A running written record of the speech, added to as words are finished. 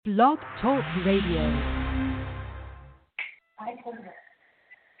Blog Talk Radio.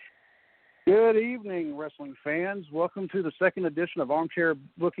 Good evening, wrestling fans. Welcome to the second edition of Armchair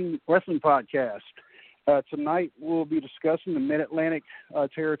Booking Wrestling Podcast. Tonight we'll be discussing the Mid-Atlantic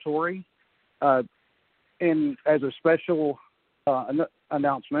territory. And as a special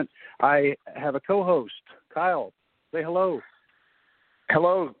announcement, I have a co-host, Kyle. Say hello.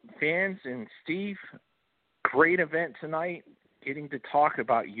 Hello, fans and Steve. Great event tonight. Getting to talk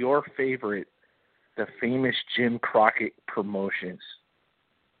about your favorite, the famous Jim Crockett Promotions.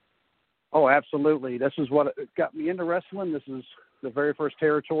 Oh, absolutely. This is what got me into wrestling. This is the very first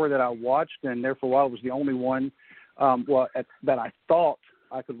territory that I watched, and there for a while was the only one that I thought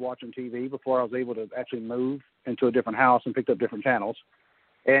I could watch on TV before I was able to actually move into a different house and picked up different channels.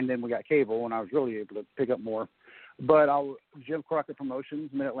 And then we got cable, and I was really able to pick up more. But Jim Crockett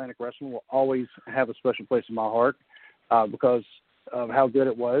Promotions, Mid-Atlantic Wrestling, will always have a special place in my heart because of how good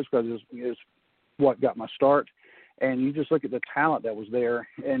it was, because it was what got my start. And you just look at the talent that was there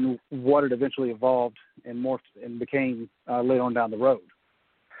and what it eventually evolved and morphed and became later on down the road.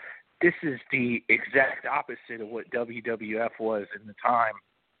 This is the exact opposite of what WWF was in the time.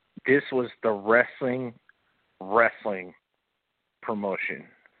 This was the wrestling promotion.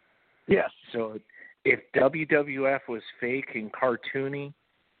 Yes. So if WWF was fake and cartoony,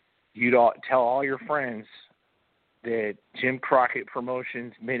 you'd tell all your friends that Jim Crockett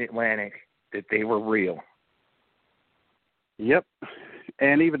Promotions, Mid-Atlantic, that they were real. Yep.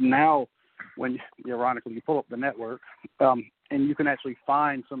 And even now, when, ironically, you pull up the network, and you can actually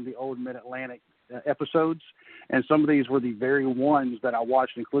find some of the old Mid-Atlantic episodes, and some of these were the very ones that I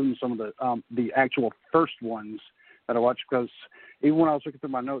watched, including some of the actual first ones that I watched, because even when I was looking through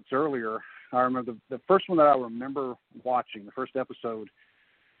my notes earlier, I remember the first one that I remember watching, the first episode,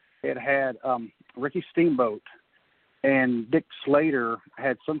 it had Ricky Steamboat and Dick Slater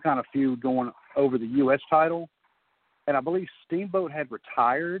had some kind of feud going over the U.S. title. And I believe Steamboat had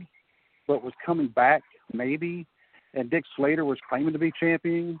retired, but was coming back maybe. And Dick Slater was claiming to be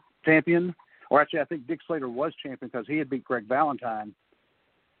champion. Or actually, I think Dick Slater was champion because he had beat Greg Valentine.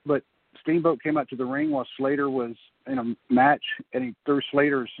 But Steamboat came out to the ring while Slater was in a match, and he threw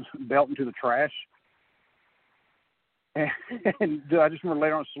Slater's belt into the trash. And I just remember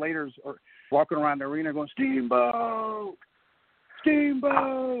later on Slater's walking around the arena going, Steamboat!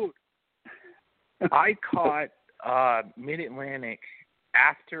 Steamboat! I caught Mid-Atlantic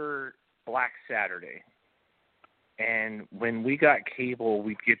after Black Saturday. And when we got cable,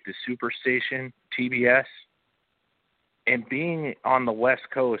 we'd get the Superstation, TBS. And being on the West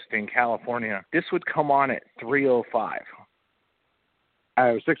Coast in California, this would come on at 3:05.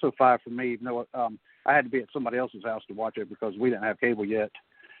 It was 6:05 for me, even though I had to be at somebody else's house to watch it because we didn't have cable yet.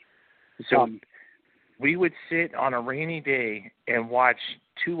 So we would sit on a rainy day and watch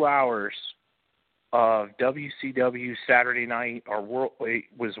 2 hours of WCW Saturday night, or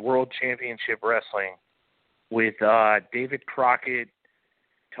World Championship Wrestling, with David Crockett,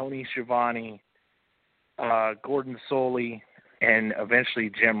 Tony Schiavone, Gordon Soley, and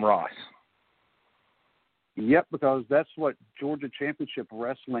eventually Jim Ross. Yep, because that's what Georgia Championship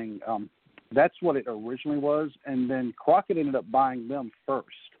Wrestling, that's what it originally was, and then Crockett ended up buying them first,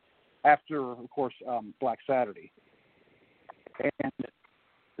 after, of course, Black Saturday. And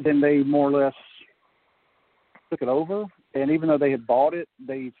then they more or less took it over, and even though they had bought it,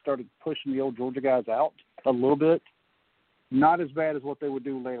 they started pushing the old Georgia guys out a little bit. Not as bad as what they would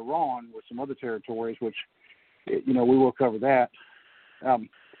do later on with some other territories, which, we will cover that.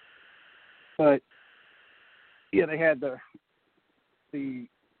 But, yeah, they had the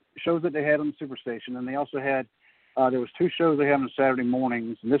shows that they had on the Superstation, and they also had, there was 2 shows they had on Saturday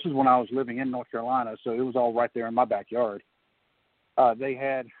mornings, and this is when I was living in North Carolina, so it was all right there in my backyard.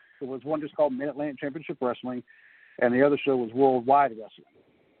 There was one just called Mid-Atlantic Championship Wrestling, and the other show was Worldwide Wrestling.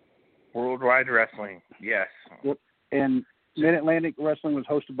 Worldwide Wrestling, yes. Yep. And Mid-Atlantic Wrestling was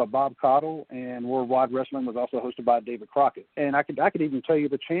hosted by Bob Caudle, and Worldwide Wrestling was also hosted by David Crockett. And I could even tell you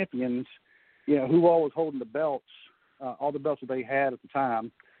the champions, who all was holding the belts, all the belts that they had at the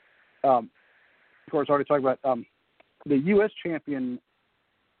time. Of course, I already talked about the U.S. champion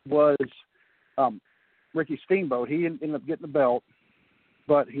was Ricky Steamboat. He ended up getting the belt,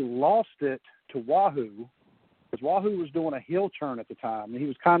 but he lost it to Wahoo, because Wahoo was doing a heel turn at the time, and he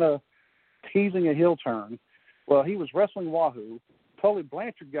was kind of teasing a heel turn. Well, he was wrestling Wahoo. Tully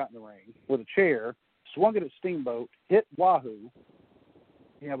Blanchard got in the ring with a chair, swung it at Steamboat, hit Wahoo.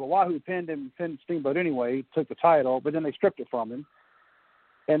 But Wahoo pinned Steamboat anyway, took the title, but then they stripped it from him.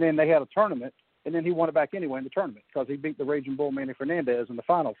 And then they had a tournament, and then he won it back anyway in the tournament because he beat the Raging Bull Manny Fernandez in the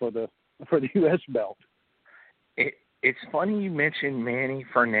final for the U.S. belt. It's funny you mentioned Manny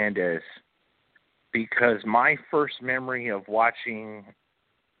Fernandez because my first memory of watching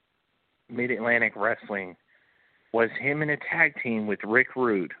Mid-Atlantic Wrestling was him in a tag team with Rick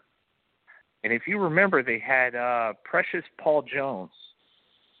Rude. And if you remember, they had Precious Paul Jones.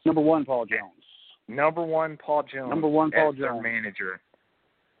 Number one Paul Jones. Number one Paul Jones. Their manager.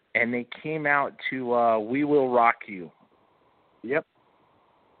 And they came out to We Will Rock You. Yep.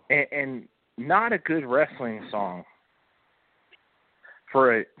 And not a good wrestling song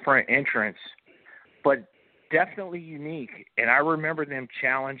for an entrance, but definitely unique. And I remember them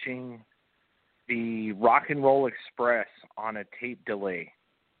challenging the Rock and Roll Express on a tape delay,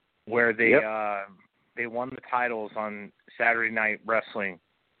 where they won the titles on Saturday Night Wrestling.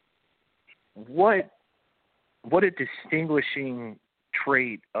 What a distinguishing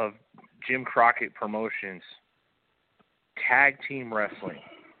trait of Jim Crockett Promotions, tag team wrestling.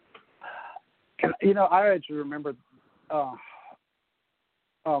 You know, I actually remember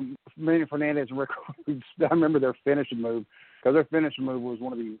Manny Fernandez and Rick Rude. I remember their finishing move, because their finishing move was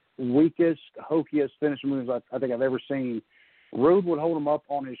one of the weakest, hokiest finishing moves I think I've ever seen. Rude would hold him up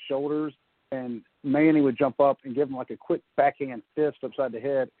on his shoulders, and Manny would jump up and give him like a quick backhand fist upside the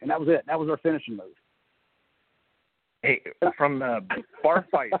head, and that was it. That was their finishing move. Hey, from the bar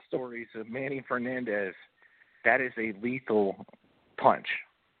fight stories of Manny Fernandez, that is a lethal punch.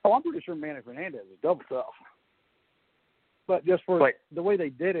 Oh, I'm pretty sure Manny Fernandez is double tough. But just for the way they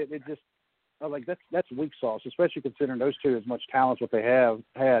did it, it just like that's weak sauce, especially considering those two as much talent as what they have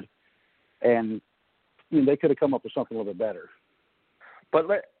had, and they could have come up with something a little bit better. But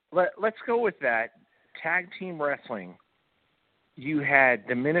let's go with that tag team wrestling. You had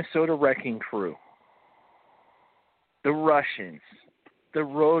the Minnesota Wrecking Crew, the Russians, the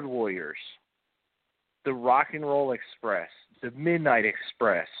Road Warriors, the Rock and Roll Express, the Midnight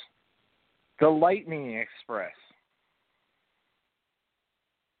Express, the Lightning Express.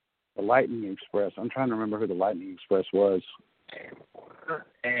 The Lightning Express. I'm trying to remember who the Lightning Express was.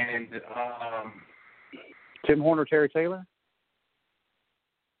 And Tim Horner, Terry Taylor?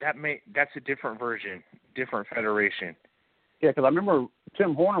 That's a different version, different federation. Yeah, because I remember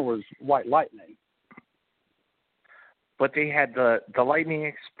Tim Horner was White Lightning. But they had the Lightning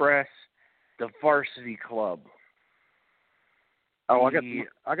Express, the Varsity Club. Oh,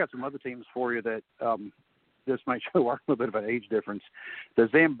 I got some other teams for you that this might show a little bit of an age difference. The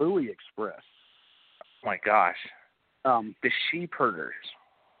Zambui Express. Oh my gosh. The Sheep Herders.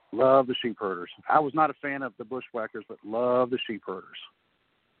 Love the Sheep Herders. I was not a fan of the Bushwhackers, but love the Sheep Herders.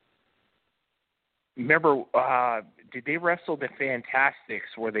 Remember, did they wrestle the Fantastics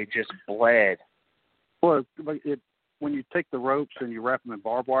where they just bled? Well, when you take the ropes and you wrap them in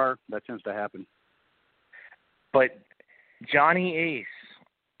barbed wire, that tends to happen. But Johnny Ace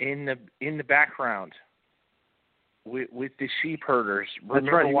in the background with the Sheep Herders.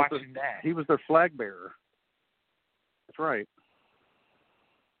 Remember watching that? He was their flag bearer. That's right.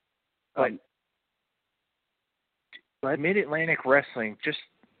 But Mid-Atlantic Wrestling, just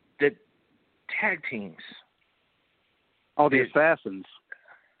the tag teams. Oh, the Assassins.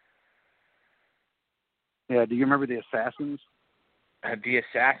 Yeah, do you remember the Assassins? The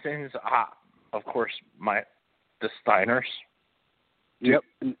Assassins, of course, the Steiners. Yep.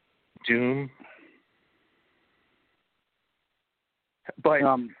 Doom. But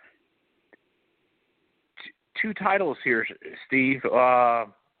two titles here, Steve.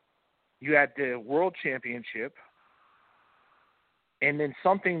 You had the World Championship, and then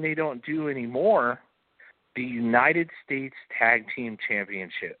something they don't do anymore, the United States Tag Team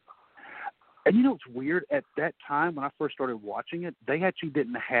Championship. And you know what's weird? At that time, when I first started watching it, they actually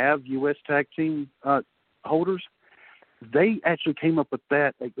didn't have U.S. Tag Team holders. They actually came up with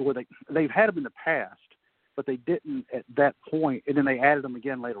that. They've had them in the past, but they didn't at that point, and then they added them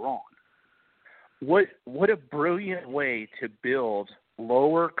again later on. What a brilliant way to build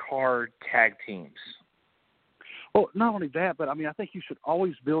lower card tag teams. Well, not only that, but I mean, I think you should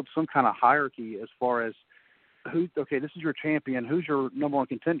always build some kind of hierarchy as far as this is your champion. Who's your number one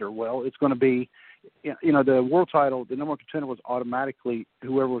contender? Well, it's going to be, the world title. The number one contender was automatically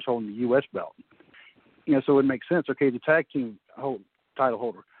whoever was holding the U.S. belt. So it makes sense. Okay, the tag team title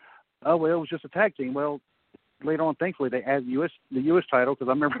holder. Oh, well, it was just a tag team. Well, later on, thankfully, they added the U.S. title, because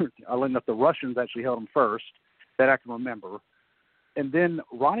I remember I learned that the Russians actually held them first. That I can remember. And then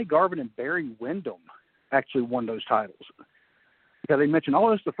Ronnie Garvin and Barry Windham actually won those titles. Because they mentioned,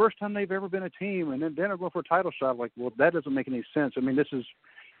 this is the first time they've ever been a team, and then they're going for a title shot. Like, well, that doesn't make any sense. I mean, this is,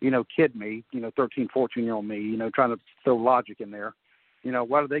 kid me, 13, 14-year-old me, trying to throw logic in there.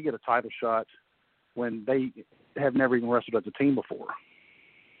 Why do they get a title shot when they have never even wrestled as a team before?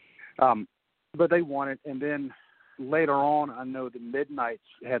 But they won it, and then, later on, I know the Midnights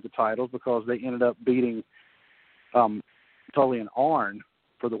had the titles because they ended up beating Tully and Arn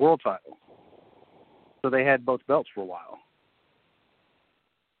for the world title. So they had both belts for a while.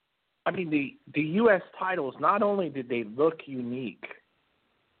 I mean, the U.S. titles, not only did they look unique,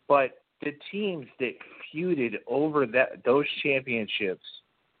 but the teams that feuded over those championships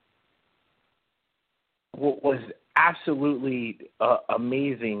was absolutely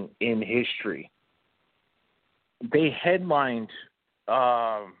amazing in history. They headlined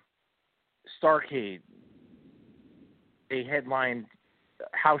Starrcade. They headlined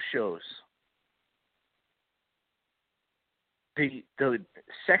house shows. The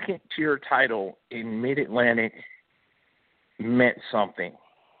second tier title in Mid-Atlantic meant something.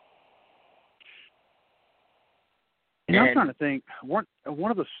 And I'm trying to think, weren't one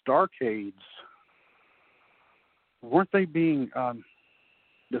of the Starrcades, weren't they being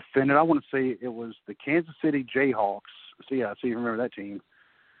defended? I want to say it was the Kansas City Jayhawks. So you remember that team,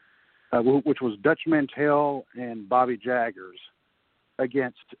 which was Dutch Mantell and Bobby Jaggers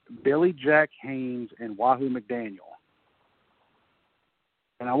against Billy Jack Haynes and Wahoo McDaniel.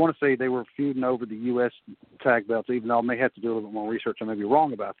 And I want to say they were feuding over the U.S. tag belts, even though I may have to do a little bit more research. I may be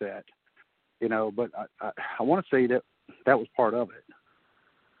wrong about that, but I want to say that was part of it.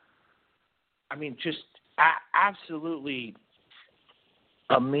 I mean, just absolutely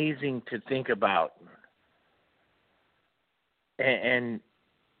amazing to think about. And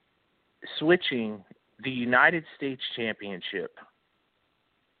switching the United States Championship.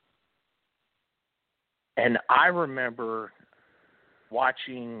 And I remember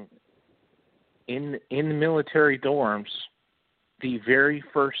watching in the military dorms the very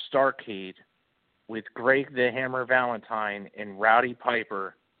first Starrcade with Greg the Hammer Valentine and Rowdy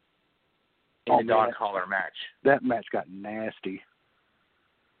Piper in the dog collar match. That match got nasty.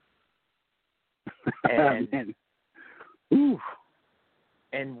 And ooh.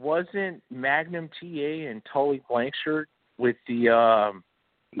 And wasn't Magnum TA and Tully Blanchard with the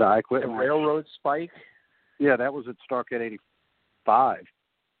I Quit match. Railroad Spike? Yeah, that was at Starrcade 85.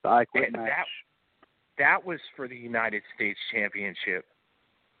 The I Quit match. That was for the United States Championship.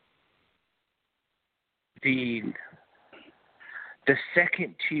 The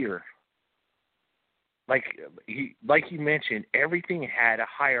second tier, like you mentioned, everything had a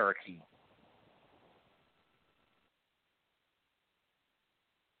hierarchy.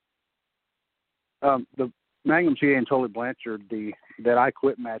 The Magnum TA and Tully Blanchard, that I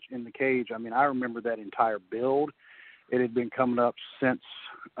Quit match in the cage, I mean, I remember that entire build. It had been coming up since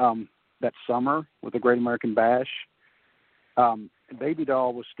that summer with the Great American Bash. Baby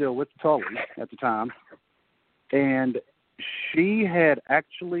Doll was still with Tully at the time. And she had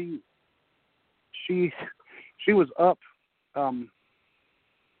actually, she was up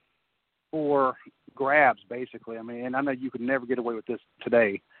for grabs, basically. I mean, and I know you could never get away with this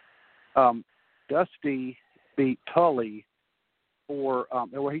today. Dusty beat Tully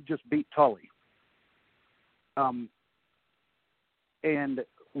he just beat Tully. And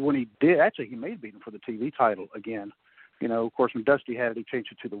when he did, actually, he may have beaten him for the TV title again. Of course, when Dusty had it, he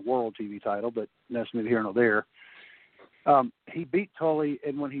changed it to the World TV title, but that's neither here nor there. He beat Tully,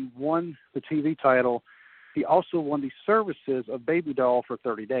 and when he won the TV title, he also won the services of Baby Doll for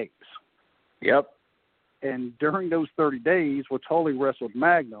 30 days. Yep. And during those 30 days, Tully wrestled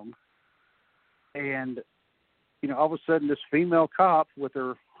Magnum, and all of a sudden, this female cop with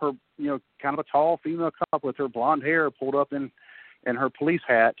her kind of a tall female cop with her blonde hair pulled up in her police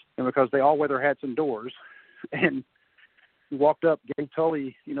hat, and because they all wear their hats indoors, and he walked up, gave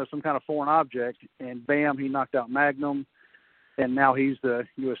Tully, some kind of foreign object, and bam, he knocked out Magnum, and now he's the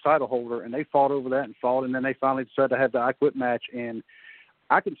U.S. title holder, and they fought over that and then they finally decided to have the I Quit match, and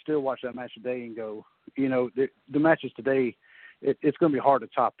I can still watch that match today and go, the matches today, it's going to be hard to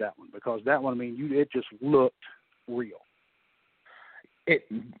top that one, because that one, I mean, it just looked real.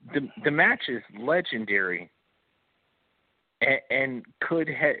 The match is legendary, and could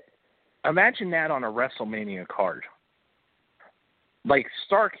imagine that on a WrestleMania card. Like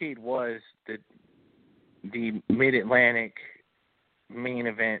Starrcade was the Mid-Atlantic main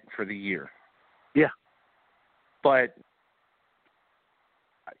event for the year. Yeah. But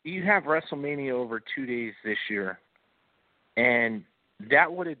you have WrestleMania over 2 days this year, and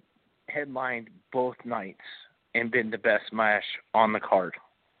that would have headlined both nights and been the best match on the card.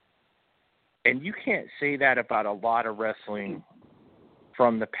 And you can't say that about a lot of wrestling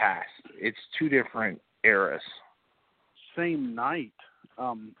from the past. It's two different eras. Same night,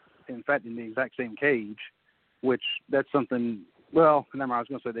 in fact, in the exact same cage, which that's something, well, remember, I was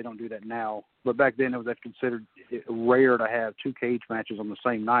going to say they don't do that now, but back then it was considered rare to have two cage matches on the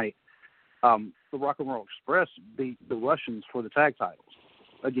same night. the Rock and Roll Express beat the Russians for the tag titles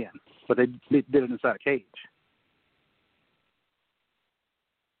again, but they did it inside a cage.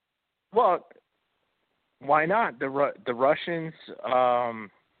 Well, why not? The Russians,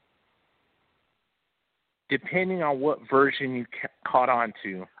 depending on what version you caught on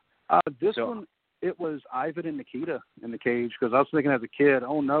to. This one, it was Ivan and Nikita in the cage, because I was thinking as a kid,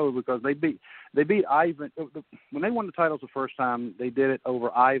 oh no, because they beat Ivan when they won the titles the first time. They did it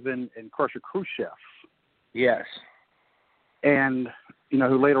over Ivan and Crusher Khrushchev. Yes, and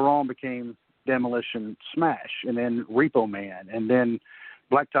who later on became Demolition Smash, and then Repo Man, and then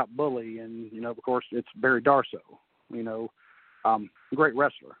Blacktop Bully, and of course it's Barry Darsow. Great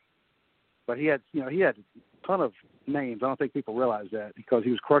wrestler, but he had a ton of names. I don't think people realize that, because he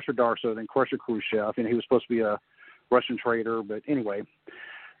was Crusher Darsow, then Crusher Khrushchev, and he was supposed to be a Russian traitor. But anyway,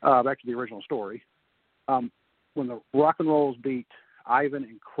 back to the original story. When the Rock and Rolls beat Ivan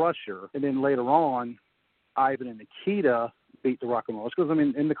and Crusher, and then later on, Ivan and Nikita beat the Rock and Rolls, because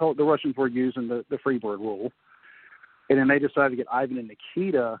in the Russians were using the Freebird rule. And then they decided to get Ivan and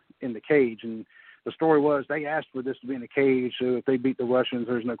Nikita in the cage. And the story was they asked for this to be in the cage, so if they beat the Russians,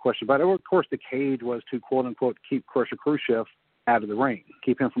 there's no question about it. Of course, the cage was to, quote-unquote, keep Crusher Khrushchev out of the ring,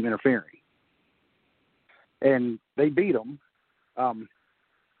 keep him from interfering. And they beat him, and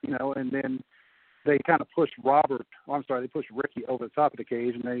then they kind of pushed they pushed Ricky over the top of the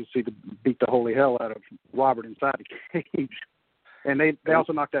cage, and they beat the holy hell out of Robert inside the cage. And they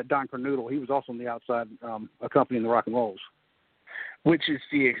also knocked out Don Cornoodle. He was also on the outside accompanying the Rock and Rolls. Which is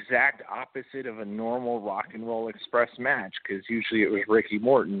the exact opposite of a normal Rock and Roll Express match, because usually it was Ricky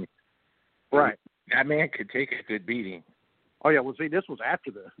Morton. Right. That man could take a good beating. Oh yeah. Well, see, this was after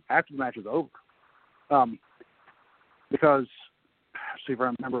the match was over, because see if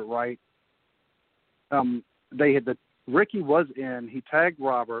I remember it right. Ricky was in. He tagged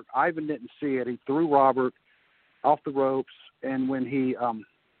Robert. Ivan didn't see it. He threw Robert off the ropes, and when he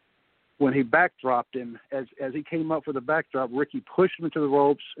backdropped him, as he came up for the backdrop, Ricky pushed him into the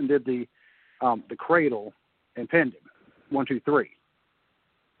ropes and did the cradle and pinned him, 1, 2, 3,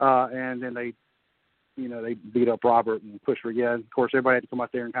 and then they beat up Robert and pushed for again. Of course, everybody had to come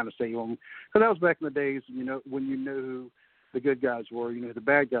out there and kind of save him, because that was back in the days, when you knew who the good guys were, who the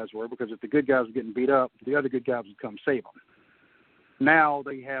bad guys were, because if the good guys were getting beat up, the other good guys would come save them. Now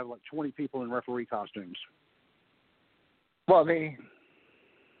they have like 20 people in referee costumes. Well, there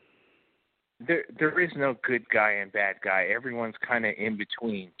is no good guy and bad guy. Everyone's kind of in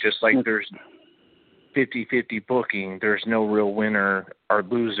between. Just like there's 50-50 booking, there's no real winner or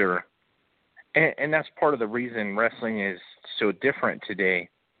loser. And that's part of the reason wrestling is so different today.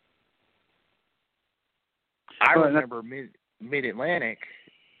 I remember Mid-Atlantic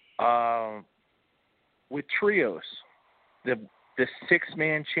with trios, the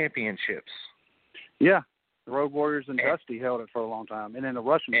 6-man championships. Yeah. The Road Warriors and Dusty held it for a long time, and then the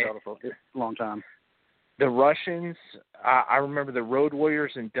Russians held it for a long time. The Russians, I remember the Road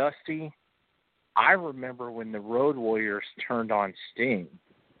Warriors and Dusty. I remember when the Road Warriors turned on Sting,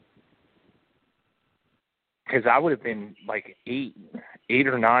 because I would have been like 8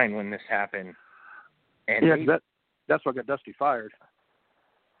 or 9 when this happened. And yeah, that's what got Dusty fired.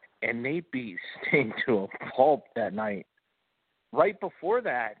 And they beat Sting to a pulp that night. Right before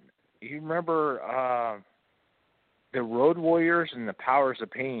that, you remember the Road Warriors and the Powers of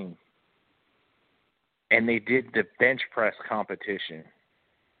Pain, and they did the bench press competition.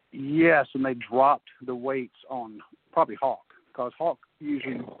 Yes, and they dropped the weights on probably Hawk, because Hawk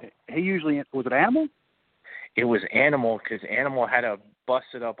usually was it Animal? It was Animal, because Animal had a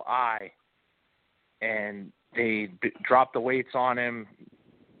busted up eye, and they dropped the weights on him,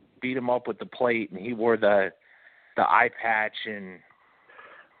 beat him up with the plate, and he wore the eye patch, and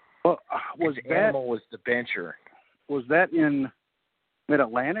Animal was the bencher. Was that in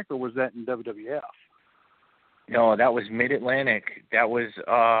Mid-Atlantic, or was that in WWF? No, that was Mid-Atlantic. That was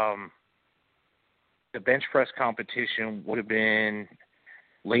the bench press competition would have been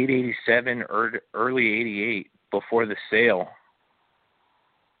late 87 or early 88, before the sale.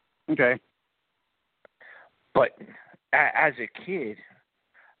 Okay. But as a kid,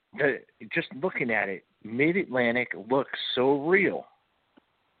 just looking at it, Mid-Atlantic looked so real.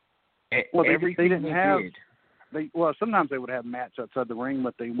 Well, they didn't have. Sometimes they would have mats outside the ring,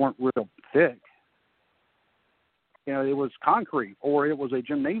 but they weren't real thick. It was concrete, or it was a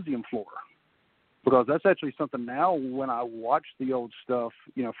gymnasium floor. Because that's actually something now, when I watch the old stuff,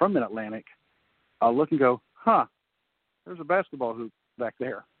 from Mid-Atlantic, I'll look and go, there's a basketball hoop back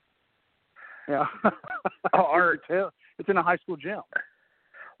there. Yeah. It's in a high school gym.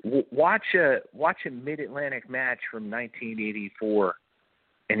 Watch a Mid-Atlantic match from 1984,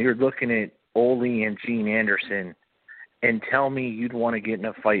 and you're looking at Ole and Gene Anderson, and tell me you'd want to get in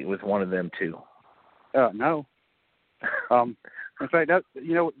a fight with one of them two. No. In fact,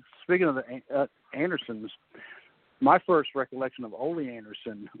 speaking of the Andersons, my first recollection of Ole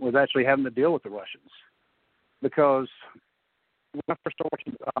Anderson was actually having to deal with the Russians, because when I first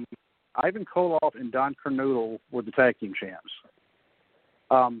started watching, Ivan Koloff and Don Kernodle were the tag team champs,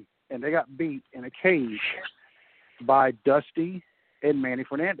 and they got beat in a cage by Dusty and Manny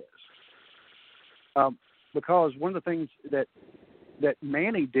Fernandez. Because one of the things that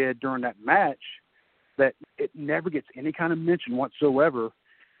Manny did during that match that it never gets any kind of mention whatsoever,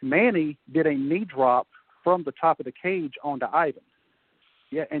 Manny did a knee drop from the top of the cage onto Ivan.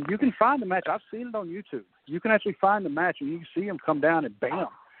 Yeah, and you can find the match. I've seen it on YouTube. You can actually find the match, and you can see him come down and bam.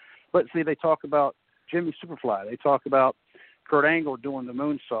 But see, they talk about Jimmy Superfly. They talk about Kurt Angle doing the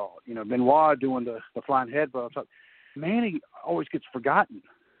moonsault. Benoit doing the flying headbutt. Manny always gets forgotten.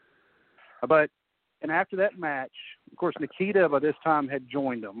 And after that match, of course, Nikita by this time had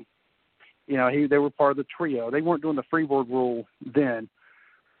joined them. They were part of the trio. They weren't doing the freeboard rule then,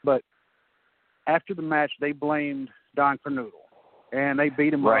 but after the match, they blamed Don Kernodle, and they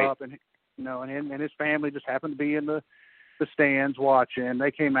beat him up, and and his family just happened to be in the stands watching. They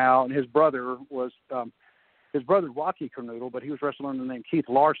came out, and his brother was Rocky Kernodle, but he was wrestling under the name Keith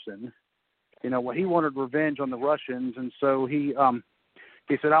Larson. He wanted revenge on the Russians, and so he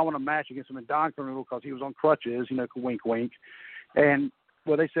said, I want a match against him, and Don Kernodle, because he was on crutches, wink, wink. And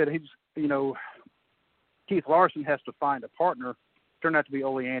they said Keith Larson has to find a partner. Turned out to be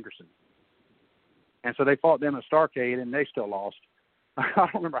Ole Anderson. And so they fought them in Starrcade, and they still lost. I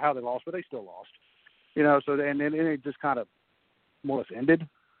don't remember how they lost, but they still lost. And then it just kind of more or less ended.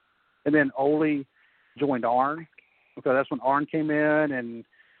 And then Ole joined Arn. Okay, that's when Arn came in, and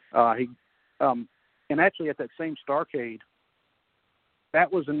and actually at that same Starrcade, that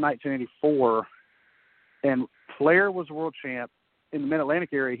was in 1984, and Flair was the world champ. In the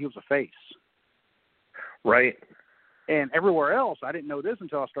Mid-Atlantic area, he was a face. Right. And everywhere else, I didn't know this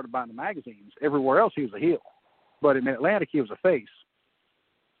until I started buying the magazines. Everywhere else, he was a heel. But in Mid-Atlantic, he was a face.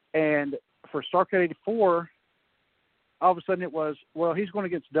 And for Starrcade 84, all of a sudden it was, he's going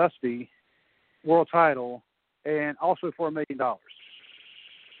against Dusty, world title, and also for $1 million.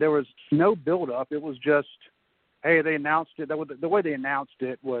 There was no build-up. It was just, hey, they announced it. The way they announced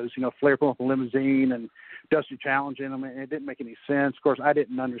it was, Flair pulling up a limousine and Dusty challenging him, and it didn't make any sense. Of course, I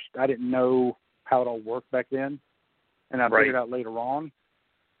didn't know how it all worked back then, and I figured out later on.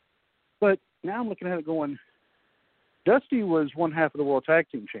 But now I'm looking at it going, Dusty was one half of the World Tag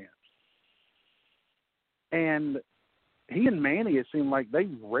Team Champs, and he and Manny, it seemed like they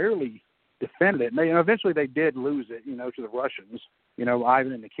rarely defended it. And eventually they did lose it, to the Russians,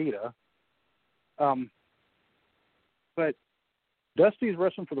 Ivan and Nikita. But Dusty's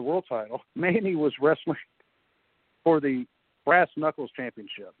wrestling for the world title. Manny was wrestling for the Brass Knuckles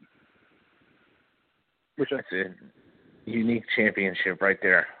Championship. That's a unique championship right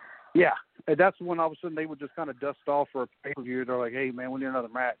there. Yeah. And that's when all of a sudden they would just kind of dust off for a pay-per-view. They're like, hey, man, we need another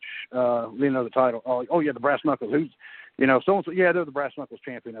match. We need another title. Oh, yeah, the Brass Knuckles. Who's, so-and-so, yeah, they're the Brass Knuckles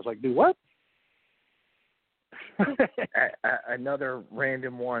champion. I was like, do what? Another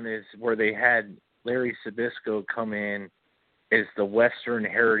random one is where they had Larry Sabisco come in as the Western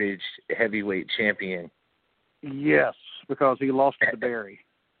Heritage Heavyweight Champion. Yes, because he lost to Barry.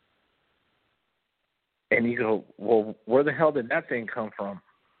 And you go, well, where the hell did that thing come from?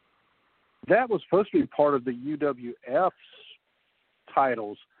 That was supposed to be part of the UWF's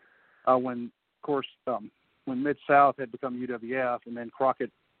titles when Mid-South had become UWF, and then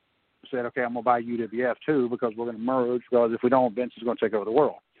Crockett said, okay, I'm going to buy UWF too because we're going to merge, because if we don't, Vince is going to take over the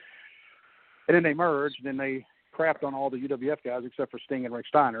world. And then they merged, and then they crapped on all the UWF guys except for Sting and Rick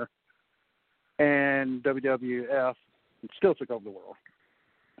Steiner, and WWF still took over the world.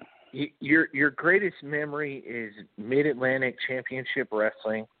 Your greatest memory is Mid-Atlantic Championship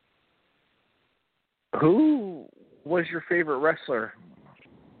Wrestling. Who was your favorite wrestler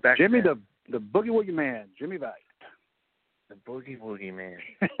back Jimmy, then? the Boogie Woogie Man, Jimmy Valiant. The Boogie Woogie Man.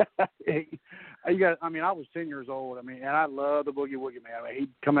 I was 10 years old. And I love the Boogie Woogie Man. He'd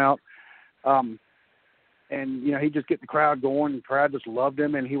come out, and he'd just get the crowd going. The crowd just loved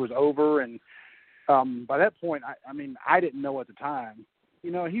him, and he was over. And by that point, I didn't know at the time.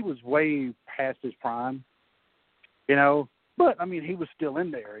 He was way past his prime. But he was still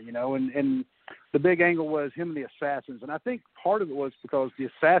in there. And the big angle was him and the Assassins, and I think part of it was because the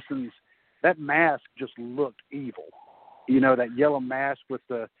Assassins, that mask just looked evil. That yellow mask with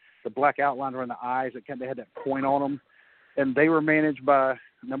the black outline around the eyes. They had that point on them. And they were managed by,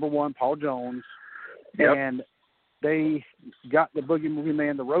 number one, Paul Jones. Yep. And they got the Boogie Movie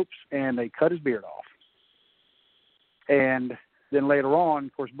Man the ropes, and they cut his beard off. And then later on,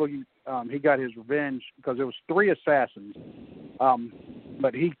 of course, Boogie, he got his revenge because there was 3 assassins,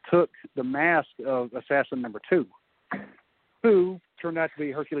 but he took the mask of assassin number 2, who turned out to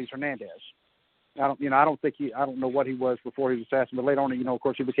be Hercules Hernandez. I don't know what he was before he was assassin, but later on, of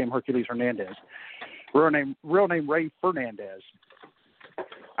course, he became Hercules Hernandez. Real name Ray Fernandez.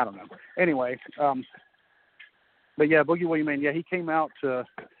 I don't know. Anyway, but yeah, Boogie Willie Man, yeah, he came out to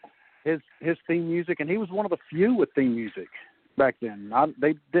his theme music, and he was one of the few with theme music back then.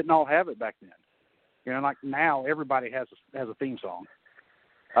 They didn't all have it back then. Like now, everybody has a theme song.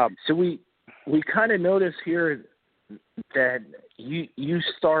 So we kind of notice here that you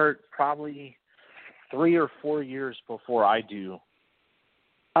start probably 3 or 4 years before I do.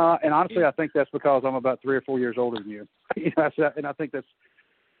 And honestly, I think that's because I'm about 3 or 4 years older than you. And I think that's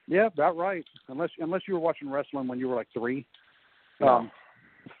about right. Unless you were watching wrestling when you were like 3. No.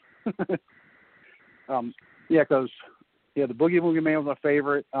 Because the Boogie Woogie Man was my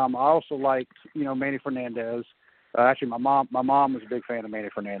favorite. I also liked Manny Fernandez. Actually, my mom was a big fan of Manny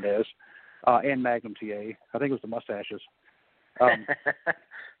Fernandez and Magnum TA. I think it was the mustaches.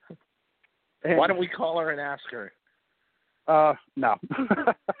 Why don't we call her and ask her? No.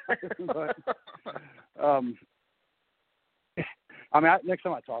 But, next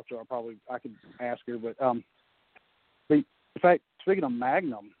time I talk to her, I could ask her. But in fact, speaking of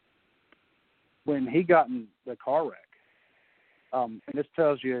Magnum, when he got in the car wreck, and this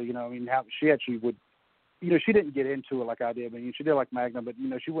tells you, how she actually would, she didn't get into it like I did. She did like Magnum, but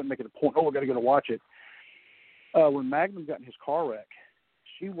she wouldn't make it a point. Oh, we got to go to watch it. When Magnum got in his car wreck,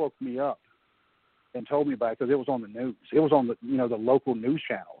 she woke me up and told me about it because it was on the news. It was on the the local news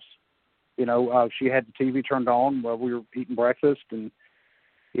channels. She had the TV turned on while we were eating breakfast, and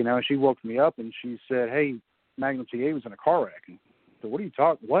she woke me up and she said, "Hey, Magnum TA was in a car wreck." And I said, "What are you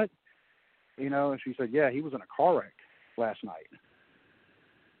talking? What?" And she said, "Yeah, he was in a car wreck last night."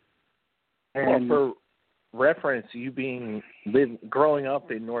 And for reference, you growing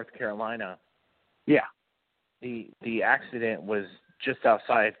up in North Carolina, yeah, the accident was just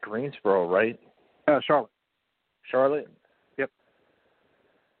outside Greensboro, right? Charlotte. Charlotte? Yep.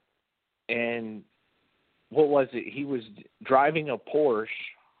 And what was it? He was driving a Porsche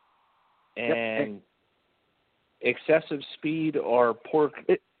and excessive speed or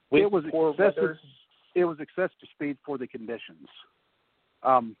it was poor excessive. weather? It was excessive speed for the conditions.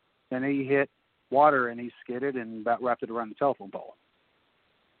 And he hit water and he skidded and about wrapped it around the telephone pole.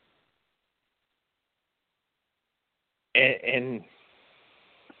 And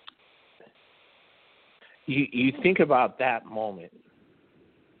you think about that moment.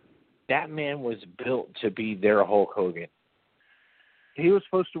 That man was built to be their Hulk Hogan. He was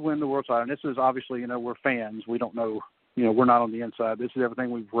supposed to win the world title. And this is obviously, we're fans. We don't know, we're not on the inside. This is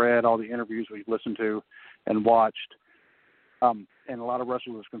everything we've read, all the interviews we've listened to and watched. And a lot of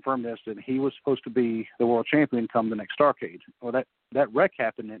wrestlers confirmed this, that he was supposed to be the world champion come the next Starrcade. Well, that wreck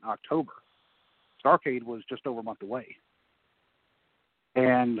happened in October. Starrcade was just over a month away.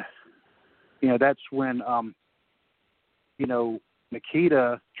 And, that's when,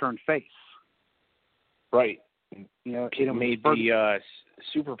 Nikita turned face. Right. Nikita made the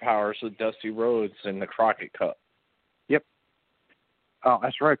superpowers with Dusty Rhodes and the Crockett Cup. Yep. Oh,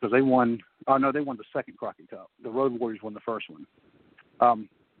 that's right, because they won. Oh, no, they won the second Crockett Cup. The Road Warriors won the first one.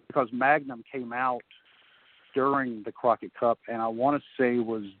 Because Magnum came out during the Crockett Cup, and I want to say,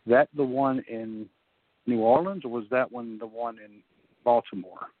 was that the one in New Orleans, or was that one the one in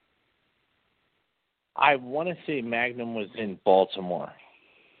Baltimore? I want to say Magnum was in Baltimore.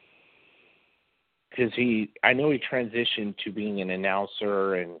 Because I know he transitioned to being an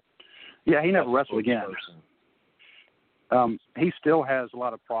announcer and... Yeah, he never wrestled again. He still has a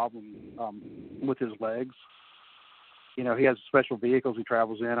lot of problems with his legs. He has special vehicles he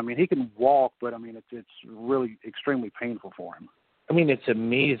travels in. He can walk, but, it's really extremely painful for him. It's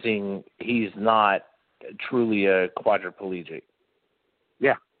amazing he's not truly a quadriplegic.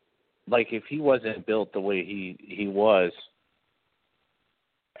 Yeah. Like, if he wasn't built the way he was...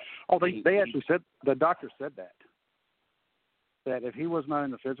 Oh, they actually said, the doctor said that if he was not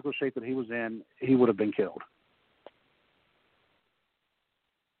in the physical shape that he was in, he would have been killed.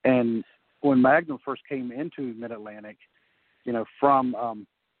 And when Magnum first came into Mid-Atlantic, from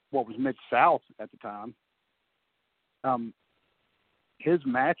what was Mid-South at the time, his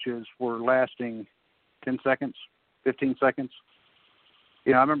matches were lasting 10 seconds, 15 seconds. I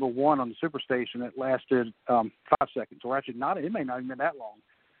remember one on the Superstation that lasted 5 seconds. Or actually, it may not even been that long.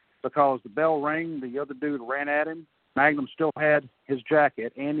 Because the bell rang, the other dude ran at him, Magnum still had his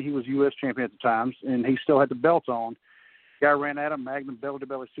jacket, and he was U.S. champion at the times, and he still had the belt on. Guy ran at him, Magnum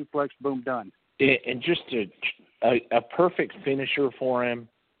belly-to-belly suplex, boom, done. And just a perfect finisher for him.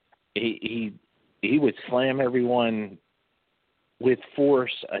 He would slam everyone with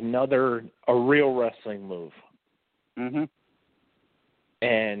force, a real wrestling move. Mm-hmm.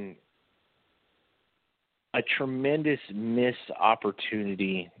 And a tremendous missed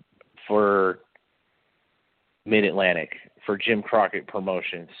opportunity for Mid-Atlantic, for Jim Crockett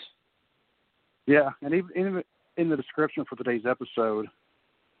Promotions. Yeah, and even in the description for today's episode,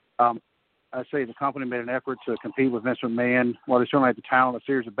 I say the company made an effort to compete with Vince McMahon while they certainly had the talent, a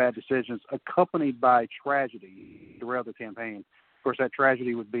series of bad decisions accompanied by tragedy throughout the campaign. Of course, that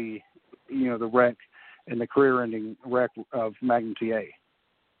tragedy would be, the wreck and the career-ending wreck of Magnum TA.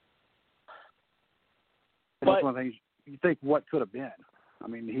 And that's one of the things you think what could have been. I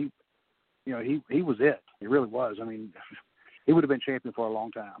mean, he was it. He really was. I mean, he would have been champion for a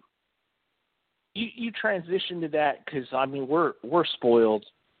long time. You transition to that because, I mean, we're spoiled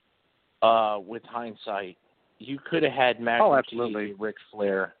with hindsight. You could have had Magnum absolutely. and Ric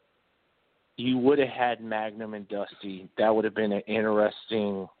Flair. You would have had Magnum and Dusty. That would have been an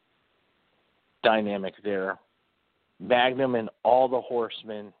interesting dynamic there. Magnum and all the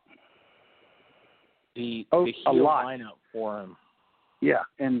Horsemen. The heel lineup for him. Yeah,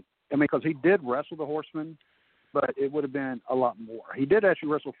 and I mean, because he did wrestle the Horsemen, but it would have been a lot more. He did actually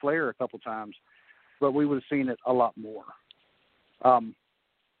wrestle Flair a couple times, but we would have seen it a lot more.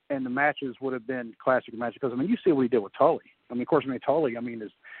 And the matches would have been classic matches because, I mean, you see what he did with Tully. I mean, of course, Tully,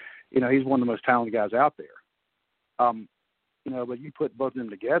 is, he's one of the most talented guys out there. But you put both of them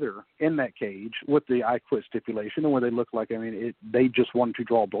together in that cage with the I Quit stipulation and where they look like, they just wanted to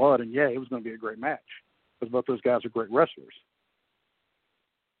draw blood, and it was going to be a great match because both those guys are great wrestlers.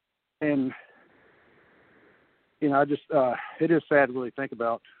 And, I just, it is sad to really think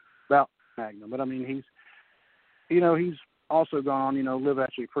about Magnum, but I mean, he's also gone on, live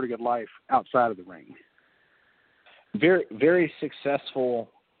actually a pretty good life outside of the ring. Very, very successful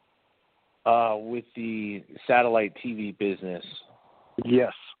with the satellite TV business.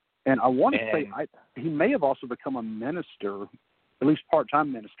 Yes. And I want to say he may have also become a minister, at least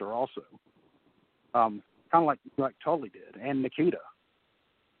part-time minister also. Kind of like Tully did, and Nikita.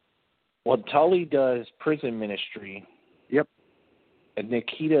 Well, Tully does prison ministry. Yep. And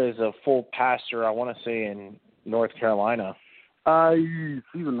Nikita is a full pastor, I want to say, in North Carolina. Even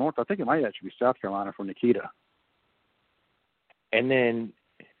north. I think it might actually be South Carolina for Nikita. And then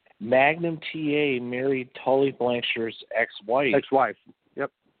Magnum TA married Tully Blanchard's ex-wife. Ex-wife,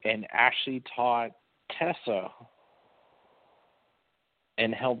 yep. And actually taught Tessa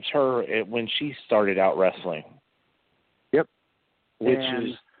and helped her when she started out wrestling. Yep. Which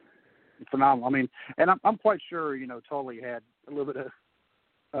is phenomenal. I mean, and I'm quite sure, Tully had a little bit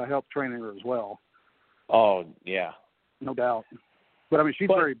of help training her as well. Oh, yeah. No doubt. But, I mean, she's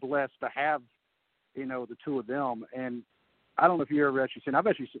very blessed to have, the two of them. And I don't know if you've ever actually seen, I've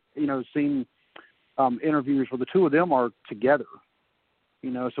actually, seen interviews where the two of them are together,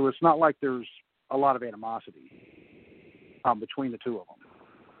 so it's not like there's a lot of animosity between the two of them.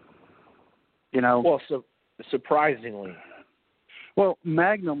 Well, surprisingly. Well,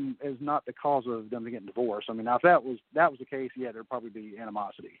 Magnum is not the cause of them getting divorced. I mean, now if that was the case, there'd probably be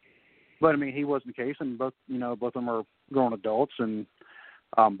animosity. But I mean, he wasn't the case, and both of them are grown adults, and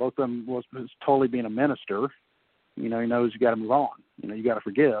both of them was totally being a minister. He knows you got to move on. You got to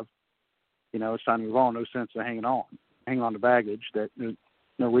forgive. It's time to move on. No sense of hanging on to baggage that there's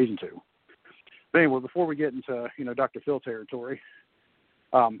no reason to. But anyway, before we get into Dr. Phil territory,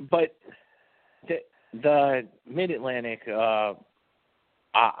 but the Mid-Atlantic,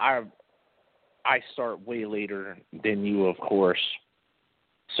 I start way later than you, of course.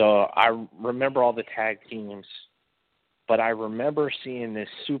 So I remember all the tag teams, but I remember seeing this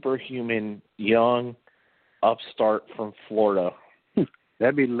superhuman young upstart from Florida.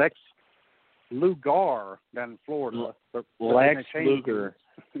 That'd be Lex Luger down in Florida. Lex Luger.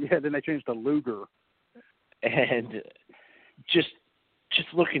 Yeah, then they changed to Luger. And just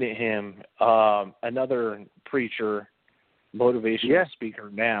looking at him, another preacher, motivational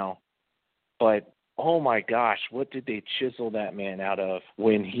speaker now, but oh my gosh, what did they chisel that man out of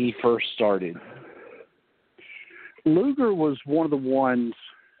when he first started? Luger was one of the ones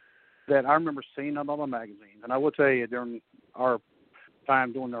that I remember seeing on all the magazines. And I will tell you, during our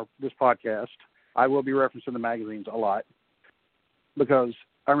time doing this podcast, I will be referencing the magazines a lot because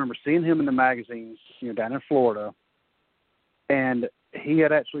I remember seeing him in the magazines, down in Florida. And he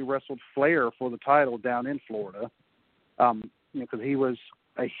had actually wrestled Flair for the title down in Florida because he was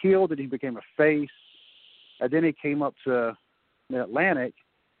a heel that he became a face. And then he came up to Mid-Atlantic,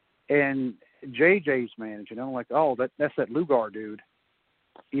 and JJ's managing. I'm like, oh, that's that Lugar dude,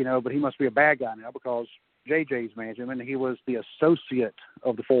 but he must be a bad guy now because JJ's managing him, and he was the associate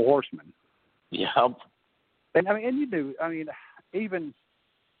of the Four Horsemen. Yeah. And you knew, even,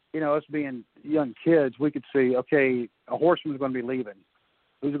 us being young kids, we could see, okay, a horseman's going to be leaving.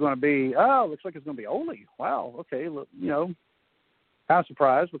 Who's it going to be? Oh, looks like it's going to be Ole. Wow, okay, look, kind of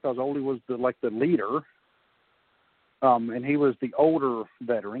surprised because Ole was the leader, and he was the older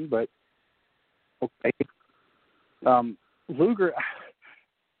veteran, but okay. Luger,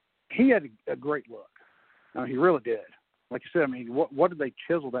 he had a great look. He really did. Like you said, what did they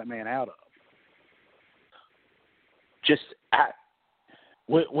chisel that man out of? Just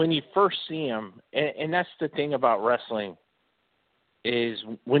when you first see him, and that's the thing about wrestling, is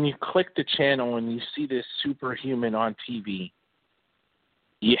when you click the channel and you see this superhuman on TV,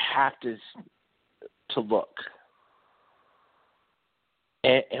 you have to look.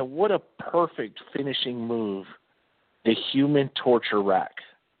 And what a perfect finishing move, the human torture rack.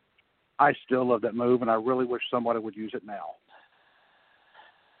 I still love that move, and I really wish somebody would use it now.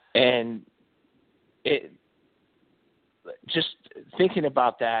 And just thinking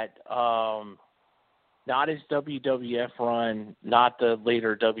about that, not his WWF run, not the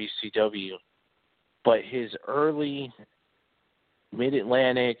later WCW, but his early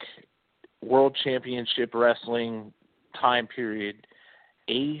Mid-Atlantic World Championship Wrestling time period,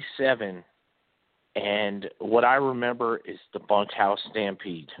 87, and what I remember is the Bunkhouse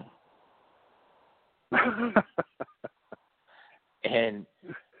Stampede. And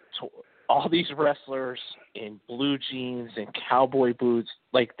all these wrestlers in blue jeans and cowboy boots,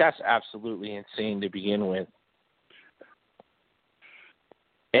 that's absolutely insane to begin with.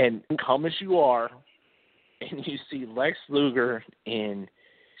 And come as you are, and you see Lex Luger in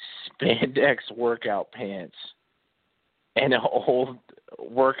spandex workout pants and an old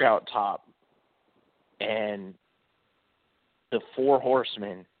workout top, and the Four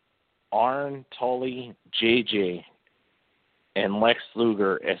Horsemen, Arn, Tully, JJ, and Lex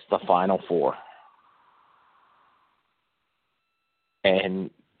Luger as the Final Four. And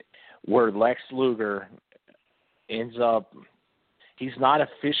where Lex Luger ends up, he's not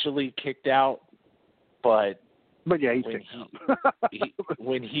officially kicked out, but yeah, he's kicked out.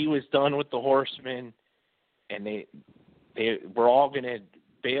 When he was done with the Horsemen, and they were all going to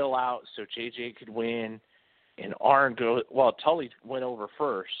bail out so JJ could win, and Arn Tully went over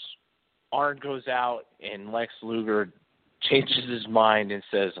first. Arn goes out, and Lex Luger changes his mind and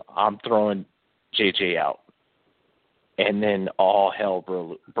says, I'm throwing JJ out. And then all hell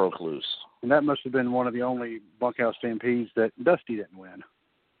broke loose. And that must have been one of the only Bunkhouse Stampedes that Dusty didn't win.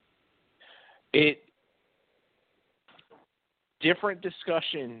 Different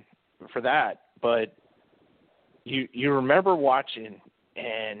discussion for that, but you remember watching,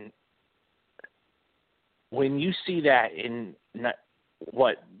 and when you see that in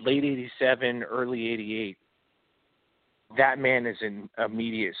late 87, early 88, that man is an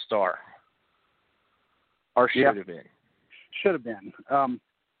immediate star. Or should have been. Should have been.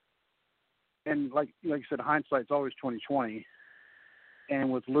 And like you said, hindsight's always 20/20. And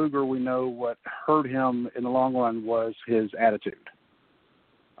with Luger, we know what hurt him in the long run was his attitude.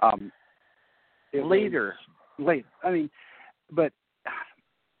 Later. But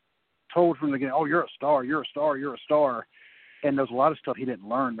told from the beginning, oh, you're a star, you're a star, you're a star. And there's a lot of stuff he didn't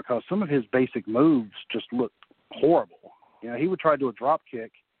learn because some of his basic moves just looked horrible. He would try to do a drop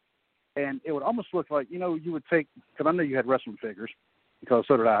kick, and it would almost look like, you would take, because I know you had wrestling figures, because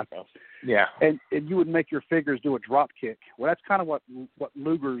so did I. Yeah. And you would make your figures do a drop kick. Well, that's kind of what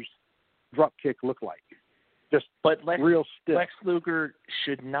Luger's drop kick looked like. Just real stiff. Lex Luger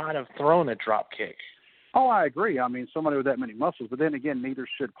should not have thrown a drop kick. Oh, I agree. Somebody with that many muscles, but then again, neither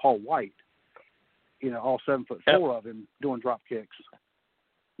should Paul White. All 7'4" of him doing drop kicks.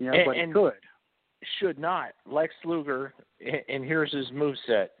 But he could. Should not. Lex Luger, and here's his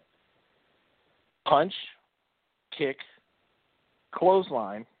moveset: punch, kick,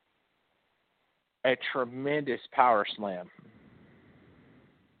 clothesline, a tremendous power slam,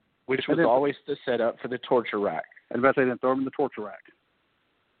 which was always the setup for the torture rack. I bet they didn't throw him in the torture rack.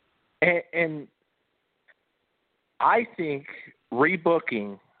 And I think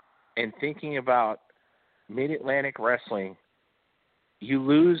rebooking and thinking about Mid-Atlantic Wrestling, you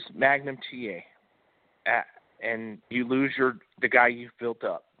lose Magnum TA, and you lose the guy you've built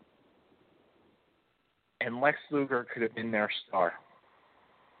up. And Lex Luger could have been their star.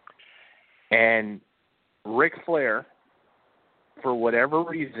 And Ric Flair, for whatever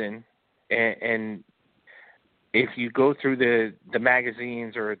reason, and if you go through the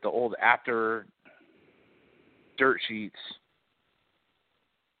magazines or the old after dirt sheets,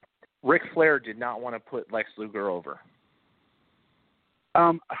 Ric Flair did not want to put Lex Luger over.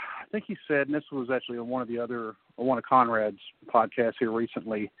 I think he said, and this was actually on one of Conrad's podcasts here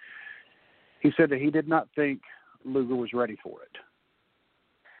recently, he said that he did not think Luger was ready for it.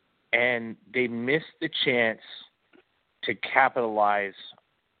 And they missed the chance to capitalize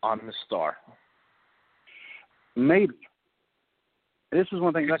on the star. Maybe. This is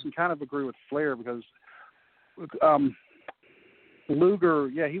one thing I can kind of agree with Flair because Luger,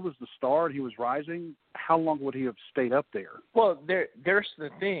 yeah, he was the star and he was rising. How long would he have stayed up there? Well, there's the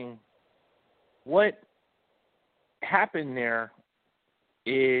thing. What happened there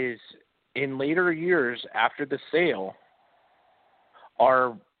is in later years after the sale,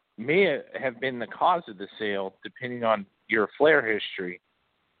 or may have been the cause of the sale, depending on your Flair history,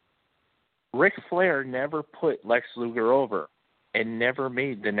 Ric Flair never put Lex Luger over and never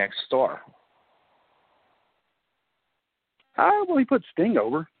made the next star. Well, he put Sting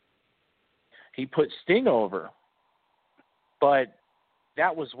over. He put Sting over. But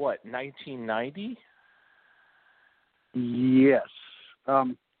that was what, 1990? Yes.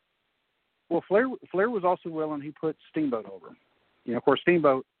 Well, Flair was also willing. He put Steamboat over. You know, of course,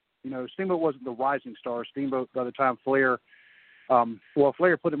 Steamboat wasn't the rising star. Steamboat, by the time Flair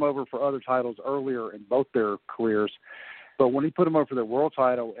put him over for other titles earlier in both their careers. But when he put him over for their world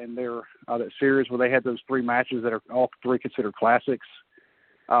title and their that series where they had those three matches that are all three considered classics,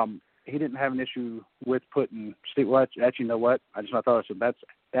 he didn't have an issue with putting Steve. Well, actually, you know what? I thought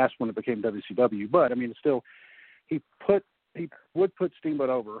that's when it became WCW. But I mean, still, he would put Steamboat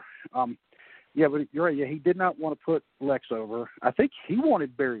over. Yeah, but you're right. Yeah, he did not want to put Lex over. I think he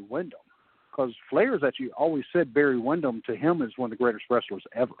wanted Barry Windham because Flair's actually always said Barry Windham to him is one of the greatest wrestlers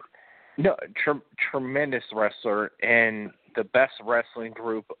ever. No, tremendous wrestler and the best wrestling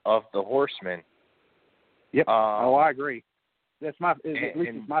group of the Horsemen. Yep. I agree. That's at least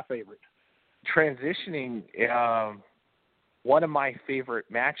it's my favorite. Transitioning, one of my favorite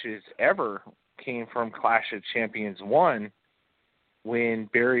matches ever came from Clash of Champions 1 when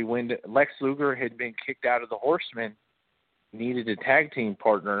Lex Luger had been kicked out of the Horsemen, needed a tag team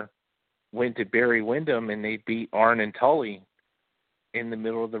partner, went to Barry Windham, and they beat Arn and Tully in the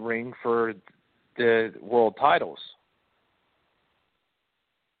middle of the ring for the world titles.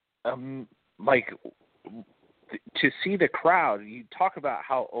 To see the crowd, you talk about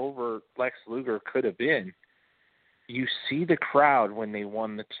how over Lex Luger could have been. You see the crowd when they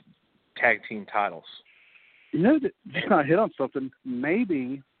won the tag team titles. You know, just kind of hit on something.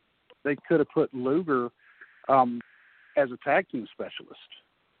 Maybe they could have put Luger as a tag team specialist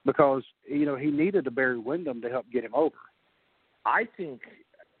because, you know, he needed a Barry Windham to help get him over. I think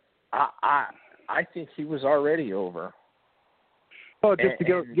he was already over. Oh, just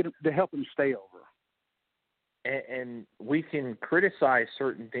to help him stay over. And we can criticize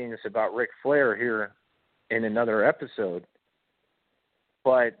certain things about Ric Flair here in another episode,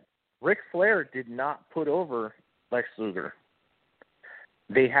 but Ric Flair did not put over Lex Luger.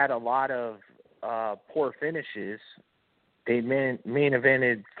 They had a lot of poor finishes. They main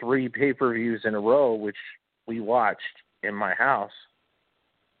evented 3 pay-per-views in a row, which we watched in my house.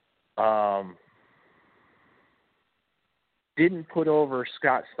 Didn't put over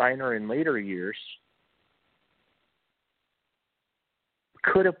Scott Steiner in later years.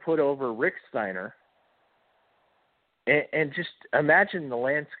 Could have put over Rick Steiner. And just imagine the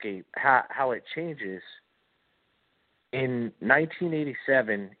landscape, how it changes. In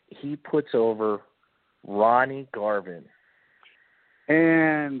 1987, he puts over Ronnie Garvin.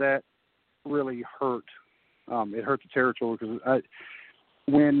 And that really hurt. It hurt the territory because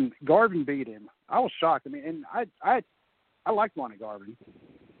when Garvin beat him, I was shocked. I mean, and I liked Ronnie Garvin.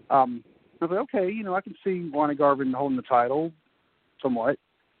 I was like, okay, you know, I can see Ronnie Garvin holding the title somewhat.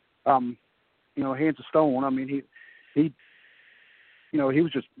 You know, hands of stone. I mean, he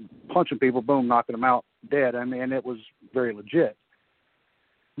was just punching people, boom, knocking them out dead. I mean, and it was very legit.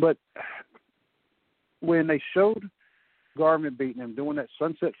 But when they showed Garvin beating him, doing that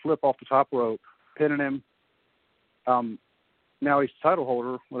sunset flip off the top rope, pinning him, now he's the title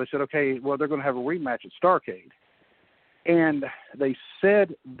holder. Well, they said, okay, well, they're going to have a rematch at Starrcade. And they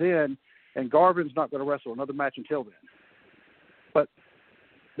said then, and Garvin's not going to wrestle another match until then. But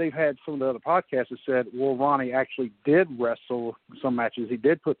they've had some of the other podcasts that said, well, Ronnie actually did wrestle some matches. He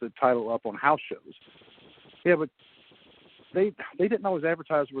did put the title up on house shows. Yeah, but they didn't always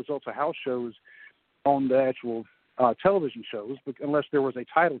advertise the results of house shows on the actual television shows unless there was a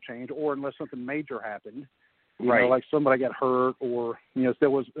title change or unless something major happened. You know, like somebody got hurt or, you know, if there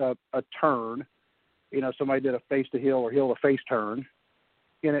was a turn, you know, somebody did a face to heel or heel to face turn,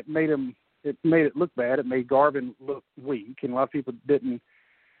 and it made him it made it look bad. It made Garvin look weak, and a lot of people didn't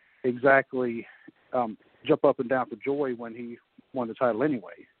exactly jump up and down for joy when he won the title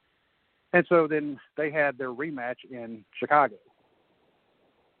anyway. And so then they had their rematch in Chicago.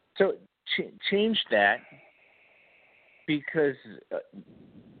 So change that, because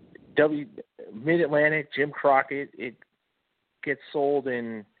Mid-Atlantic, Jim Crockett, it gets sold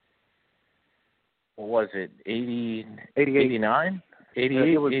in, what was it, 88. 89?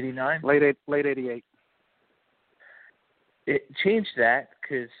 88, 89? Late 88. It changed that,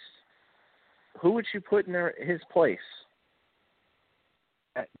 because who would you put in his place?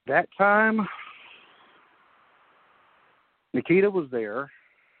 At that time, Nikita was there.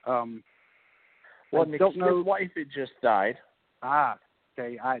 Well, Nikita's wife had just died.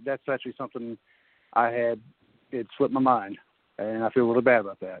 Okay. That's actually something it slipped my mind, and I feel really bad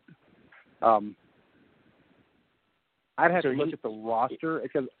about that. I'd have to look at the roster,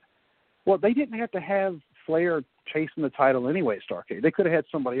 because, well, they didn't have to have Flair chasing the title anyway, Starrcade. They could have had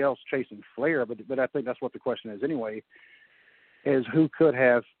somebody else chasing Flair, but I think that's what the question is anyway, is who could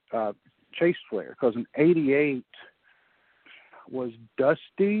have chased Flair. Because in 88 was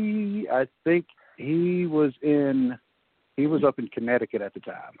Dusty. I think he was up in Connecticut at the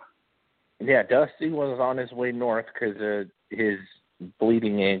time. Yeah, Dusty was on his way north because of his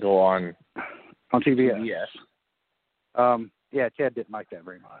bleeding angle on TBS. Yeah, Ted didn't like that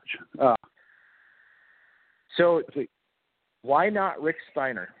very much. So why not Rick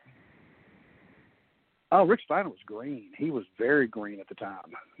Steiner? Oh, Rick Steiner was green. He was very green at the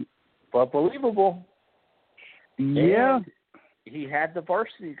time. But believable. Yeah. And he had the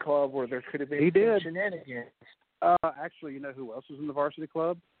varsity club where there could have been shenanigans. Actually, you know who else was in the varsity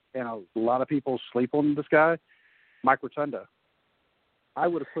club? And a lot of people sleep on this guy, Mike Rotunda. I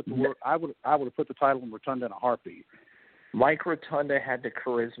would have put the title on Rotunda in a heartbeat. Mike Rotunda had the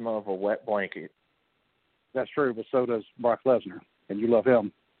charisma of a wet blanket. That's true, but so does Brock Lesnar, and you love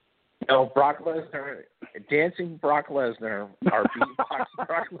him. No, Brock Lesnar, dancing Brock Lesnar, or beatbox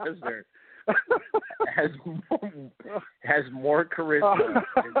Brock Lesnar, has more charisma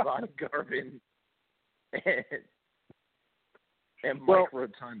than Ron Garvin and Mike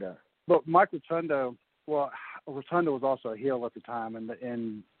Rotunda. But Mike Rotunda, Rotunda was also a heel at the time,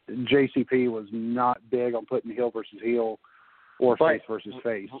 and JCP was not big on putting heel versus heel or face versus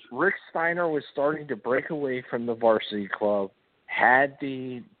face. Rick Steiner was starting to break away from the varsity club, had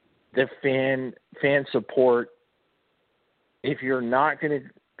the fan support. If you're not going to,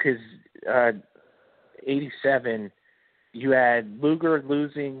 because 87, you had Luger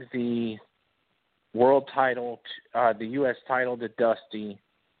losing the world title, the U.S. title to Dusty,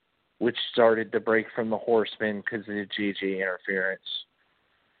 which started to break from the Horsemen because of the JJ interference.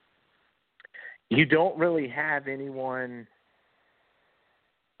 You don't really have anyone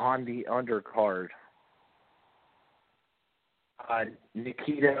on the undercard.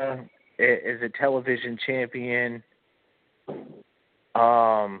 Nikita is a television champion.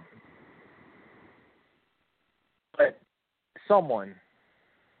 But someone,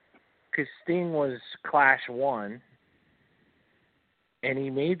 because Sting was Clash 1, and he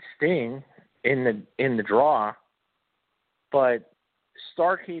made Sting in the draw, but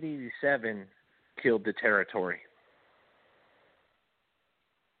Starrcade 87 killed the territory.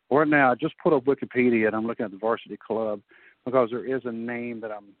 Right now, I just put up Wikipedia, and I'm looking at the varsity club because there is a name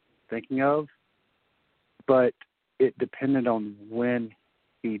that I'm thinking of, but it depended on when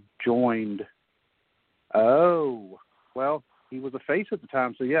he joined. Oh, well, he was a face at the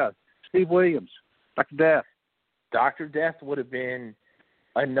time, so yeah, Steve Williams, Dr. Death. Dr. Death would have been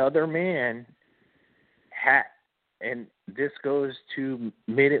another man, and this goes to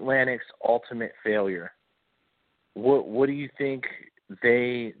Mid-Atlantic's ultimate failure. What do you think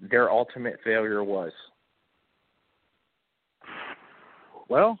their ultimate failure was?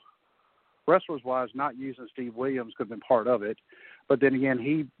 Well, wrestlers-wise, not using Steve Williams could have been part of it. But then again,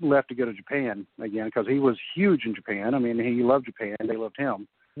 he left to go to Japan again because he was huge in Japan. I mean, he loved Japan. They loved him.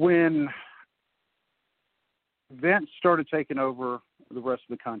 When Vince started taking over the rest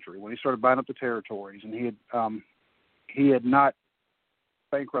of the country, when he started buying up the territories, and he had not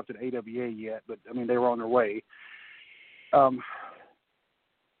bankrupted AWA yet, but, I mean, they were on their way.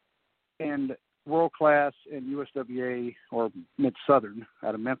 And World Class and USWA, or Mid-Southern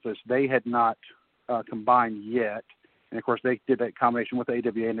out of Memphis, they had not combined yet. And, of course, they did that combination with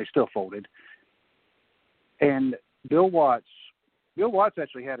AWA, and they still folded. And Bill Watts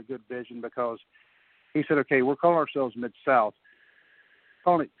actually had a good vision because he said, okay, we're calling ourselves Mid-South.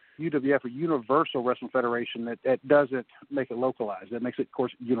 Calling it UWF, or Universal Wrestling Federation, that doesn't make it localized. That makes it, of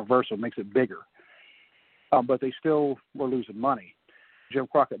course, universal, makes it bigger. But they still were losing money. Jim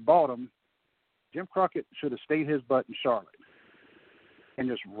Crockett bought them, Jim Crockett should have stayed his butt in Charlotte and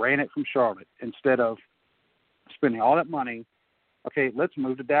just ran it from Charlotte instead of spending all that money. Okay, let's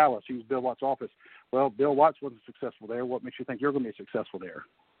move to Dallas. Use Bill Watts' office. Well, Bill Watts wasn't successful there. What makes you think you're going to be successful there?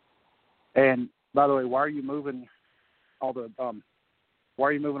 And by the way, why are you moving all the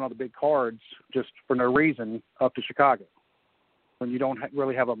big cards just for no reason up to Chicago when you don't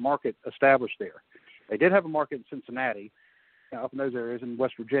really have a market established there? They did have a market in Cincinnati, up in those areas, in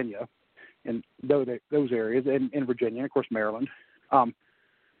West Virginia, and those areas, and in Virginia, and of course Maryland.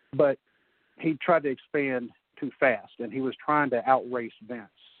 But he tried to expand too fast, and he was trying to outrace Vince,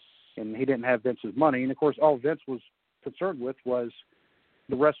 and he didn't have Vince's money. And of course, all Vince was concerned with was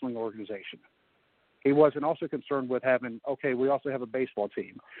the wrestling organization. He wasn't also concerned with having, okay, we also have a baseball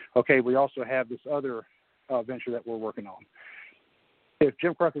team. Okay, we also have this other venture that we're working on. If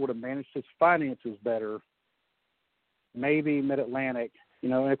Jim Crockett would have managed his finances better, maybe Mid-Atlantic,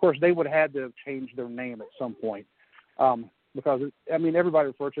 and of course they would have had to change their name at some point, because, everybody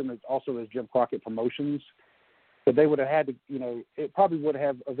refers to them also as Jim Crockett Promotions, but they would have had to, it probably would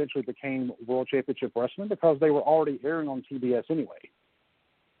have eventually became World Championship Wrestling because they were already airing on TBS anyway.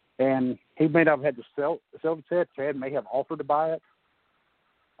 And he may not have had to sell the set. Chad may have offered to buy it.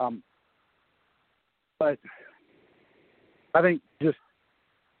 But I think just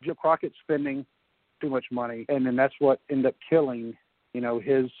Jim Crockett spending too much money, and then that's what ended up killing,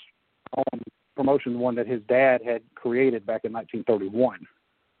 his own promotion, one that his dad had created back in 1931.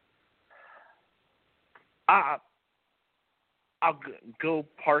 I'll go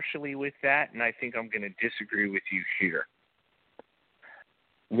partially with that, and I think I'm going to disagree with you here.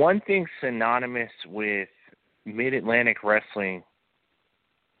 One thing synonymous with Mid-Atlantic Wrestling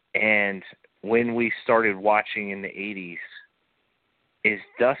and when we started watching in the 80s is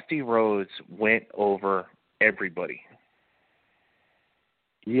Dusty Rhodes went over everybody.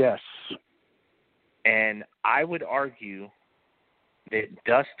 Yes. And I would argue that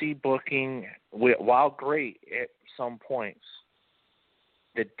Dusty booking, while great at some points,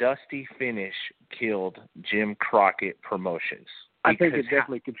 the Dusty finish killed Jim Crockett Promotions. I think it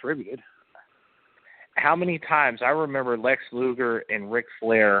definitely contributed. How many times I remember Lex Luger and Ric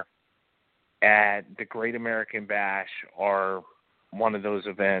Flair at the Great American Bash or one of those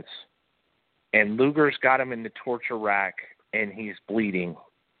events, and Luger's got him in the torture rack and he's bleeding,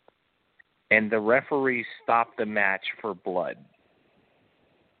 and the referee stopped the match for blood.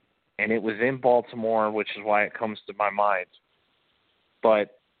 And it was in Baltimore, which is why it comes to my mind.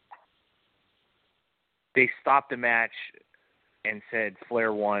 But they stopped the match and said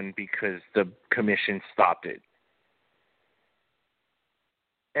Flair won because the commission stopped it.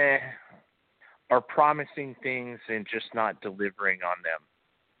 Are promising things and just not delivering on them.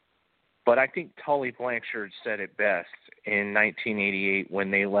 But I think Tully Blanchard said it best in 1988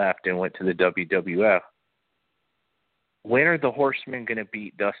 when they left and went to the WWF. When are the Horsemen going to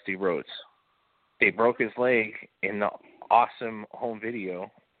beat Dusty Rhodes? They broke his leg in the awesome home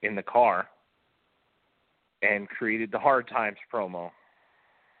video in the car and created the Hard Times promo.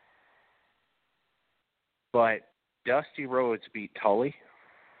 But Dusty Rhodes beat Tully,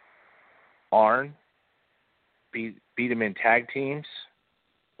 Arn, beat him in tag teams,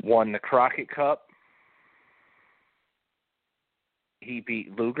 won the Crockett Cup. He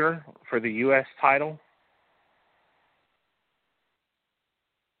beat Luger for the U.S. title.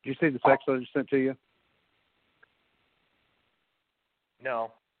 Did you see the text I just sent to you?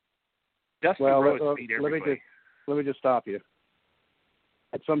 No. Dusty Rhodes beat everybody. Let me just stop you.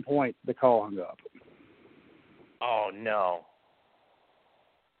 At some point, the call hung up. Oh, no.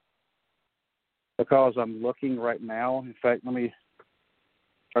 Because I'm looking right now. In fact, let me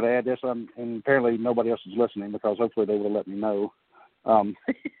try to add this. And apparently nobody else is listening because hopefully they will let me know.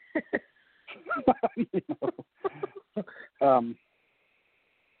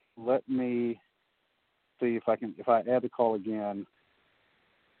 Let me see if I add the call again,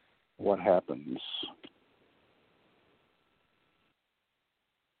 what happens.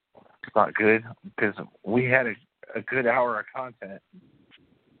 It's not good because we had a good hour of content.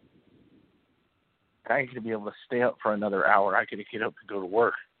 I need to be able to stay up for another hour. I got to get up and go to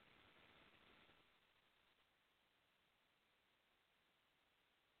work.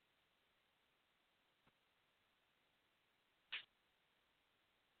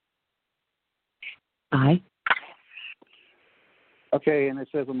 Aye. Okay, and it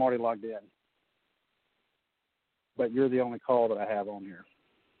says I'm already logged in. But you're the only call that I have on here.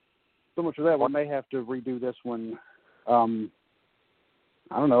 So much for that. We may have to redo this one. I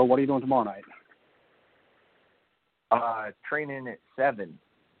don't know. What are you doing tomorrow night? Training at 7.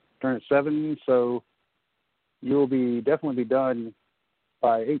 Training at 7, so you'll definitely be done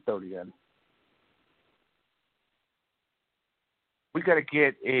by 8:30 then. We got to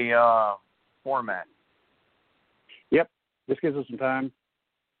get a format. Yep. This gives us some time.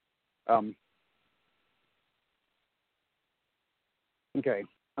 Okay.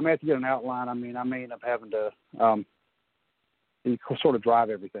 I may have to get an outline. I mean, I may end up having to sort of drive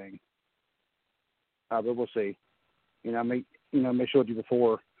everything. But we'll see. Make sure to do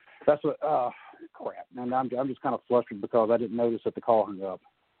before. That's what. Crap. And I'm just kind of flustered because I didn't notice that the call hung up.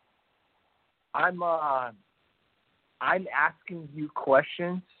 I'm asking you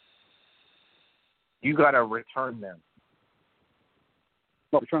questions. You got to return them.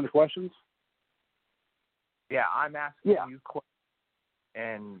 What, return the questions? Yeah, I'm asking you questions,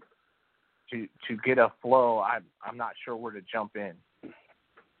 and to get a flow, I'm not sure where to jump in.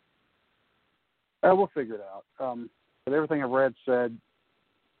 We'll figure it out. But everything I've read said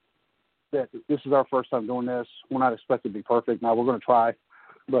that this is our first time doing this. We're not expected to be perfect. Now we're going to try,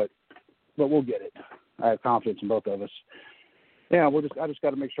 but we'll get it. I have confidence in both of us. Yeah, I just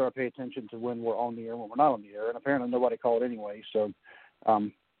got to make sure I pay attention to when we're on the air and when we're not on the air. And apparently nobody called anyway. So,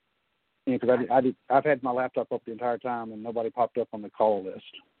 because I've had my laptop up the entire time and nobody popped up on the call list.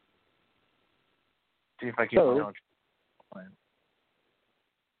 See if I can.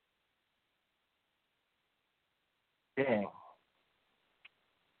 Dang.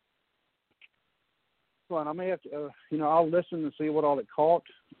 Well, I may have to, I'll listen and see what all it caught,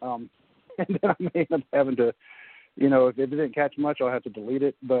 and then I may end up having to, if it didn't catch much, I'll have to delete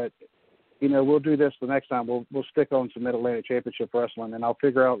it. But, we'll do this the next time. We'll stick on some Mid-Atlantic Championship Wrestling, and I'll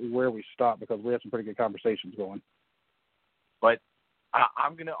figure out where we stop because we have some pretty good conversations going. But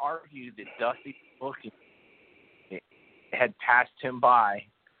I'm going to argue that Dusty Booking had passed him by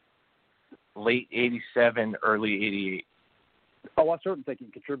late 87, early 88. Oh, I certainly think he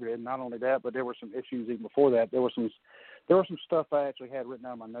contributed. Not only that, but there were some issues even before that. There was some stuff I actually had written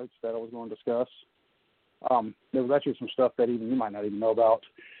down in my notes that I was going to discuss. There was actually some stuff that even you might not even know about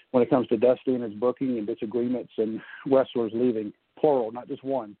when it comes to Dusty and his booking and disagreements and wrestlers leaving, plural, not just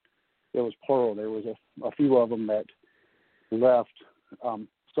one. It was plural. There was a few of them that left.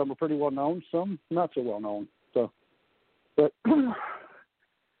 Some were pretty well known, some not so well known. So, but all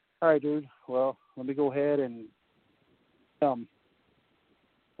right, dude. Well, let me go ahead and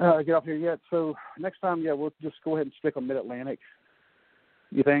get off here yet. So next time, we'll just go ahead and stick on Mid-Atlantic.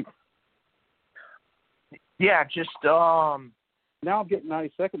 You think? Yeah, just now I'm getting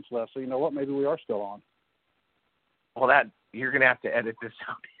 90 seconds left, so you know what? Maybe we are still on. Well, that you're gonna have to edit this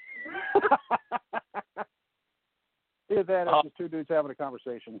out. Either that or just two dudes having a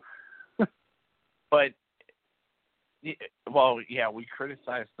conversation. But we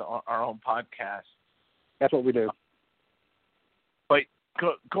criticize our own podcast. That's what we do. But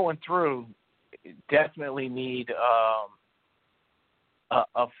going through, definitely need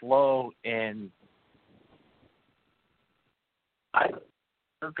a flow in.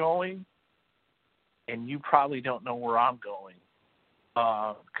 You're going, and you probably don't know where I'm going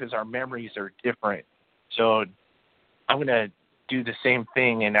because our memories are different. So I'm going to do the same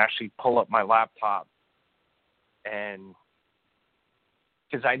thing and actually pull up my laptop, and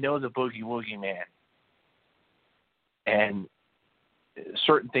because I know the Boogie Woogie Man, and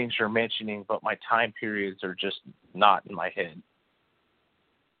certain things you're mentioning, but my time periods are just not in my head.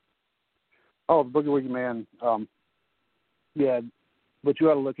 Oh, the Boogie Woogie Man. Yeah, but you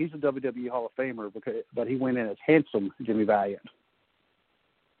got to look. He's a WWE Hall of Famer, but he went in as handsome Jimmy Valiant.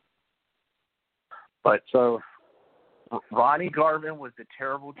 But so Ronnie Garvin was a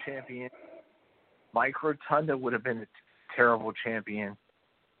terrible champion. Mike Rotunda would have been a terrible champion.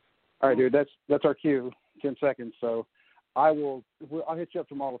 All right, dude. That's our cue. 10 seconds. So I'll hit you up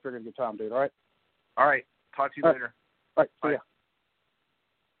tomorrow to figure out a good time, dude. All right. All right. Talk to you later. All right. See Bye. ya.